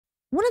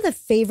One of the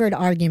favored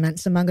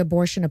arguments among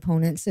abortion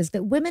opponents is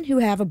that women who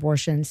have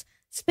abortions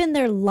spend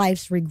their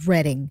lives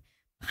regretting,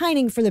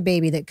 pining for the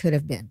baby that could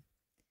have been.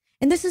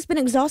 And this has been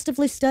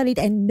exhaustively studied,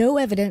 and no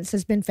evidence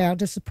has been found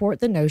to support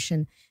the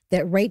notion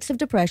that rates of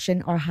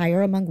depression are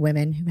higher among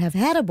women who have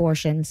had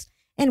abortions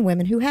and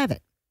women who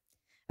haven't.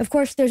 Of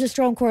course, there's a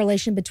strong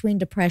correlation between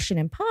depression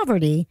and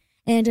poverty,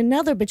 and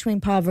another between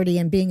poverty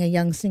and being a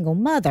young single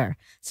mother,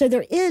 so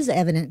there is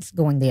evidence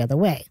going the other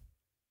way.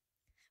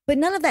 But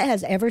none of that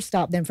has ever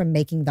stopped them from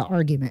making the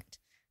argument,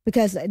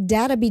 because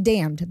data be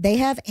damned, they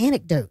have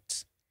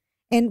anecdotes.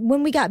 And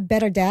when we got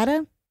better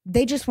data,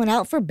 they just went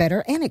out for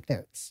better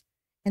anecdotes.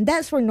 And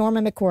that's where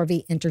Norma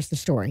McCorvey enters the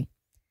story.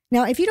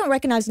 Now, if you don't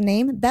recognize the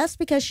name, that's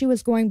because she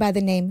was going by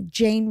the name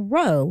Jane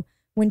Roe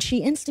when she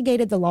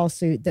instigated the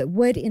lawsuit that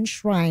would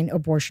enshrine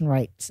abortion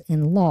rights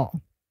in law.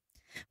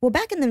 Well,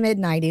 back in the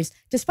mid-90s,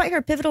 despite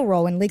her pivotal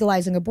role in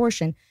legalizing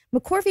abortion,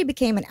 McCorvey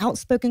became an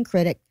outspoken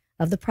critic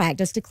of the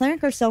practice, declaring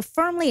herself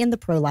firmly in the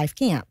pro-life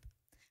camp.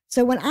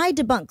 So when I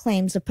debunk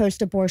claims of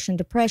post-abortion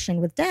depression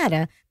with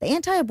data, the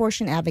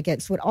anti-abortion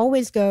advocates would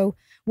always go,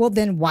 well,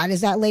 then why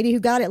does that lady who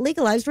got it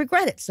legalized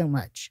regret it so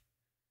much?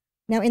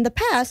 Now, in the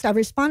past, I've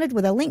responded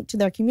with a link to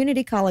their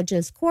community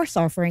college's course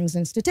offerings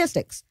and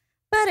statistics,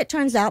 but it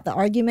turns out the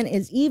argument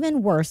is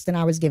even worse than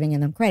I was giving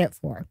them credit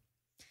for.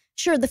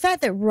 Sure, the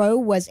fact that Roe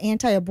was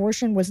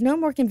anti-abortion was no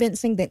more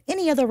convincing than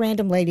any other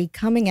random lady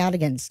coming out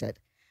against it.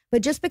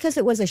 But just because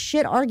it was a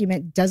shit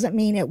argument doesn't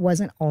mean it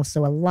wasn't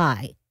also a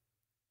lie.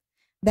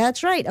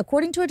 That's right.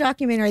 According to a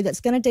documentary that's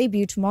going to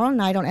debut tomorrow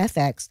night on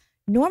FX,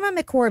 Norma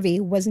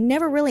McCorvey was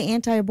never really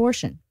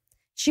anti-abortion.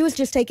 She was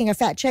just taking a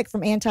fat check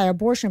from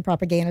anti-abortion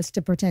propagandists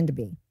to pretend to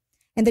be.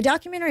 And the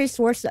documentary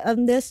source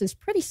of this is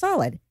pretty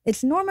solid.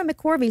 It's Norma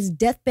McCorvey's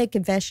deathbed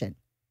confession.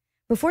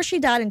 Before she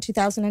died in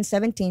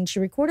 2017, she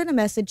recorded a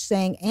message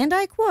saying, and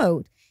I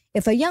quote,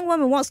 "If a young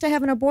woman wants to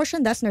have an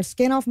abortion, that's no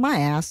skin off my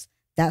ass.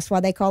 That's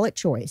why they call it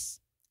choice."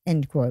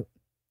 End quote.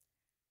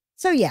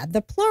 So yeah,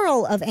 the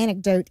plural of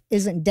anecdote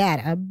isn't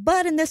data,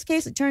 but in this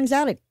case, it turns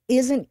out it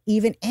isn't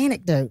even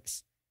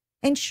anecdotes.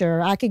 And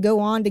sure, I could go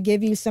on to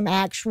give you some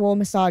actual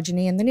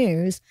misogyny in the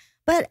news,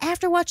 but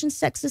after watching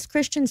sexist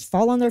Christians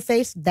fall on their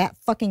face that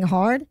fucking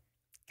hard,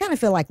 I kind of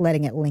feel like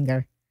letting it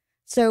linger.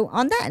 So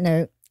on that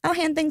note, I'll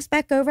hand things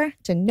back over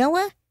to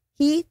Noah,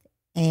 Heath,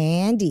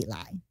 and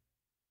Eli.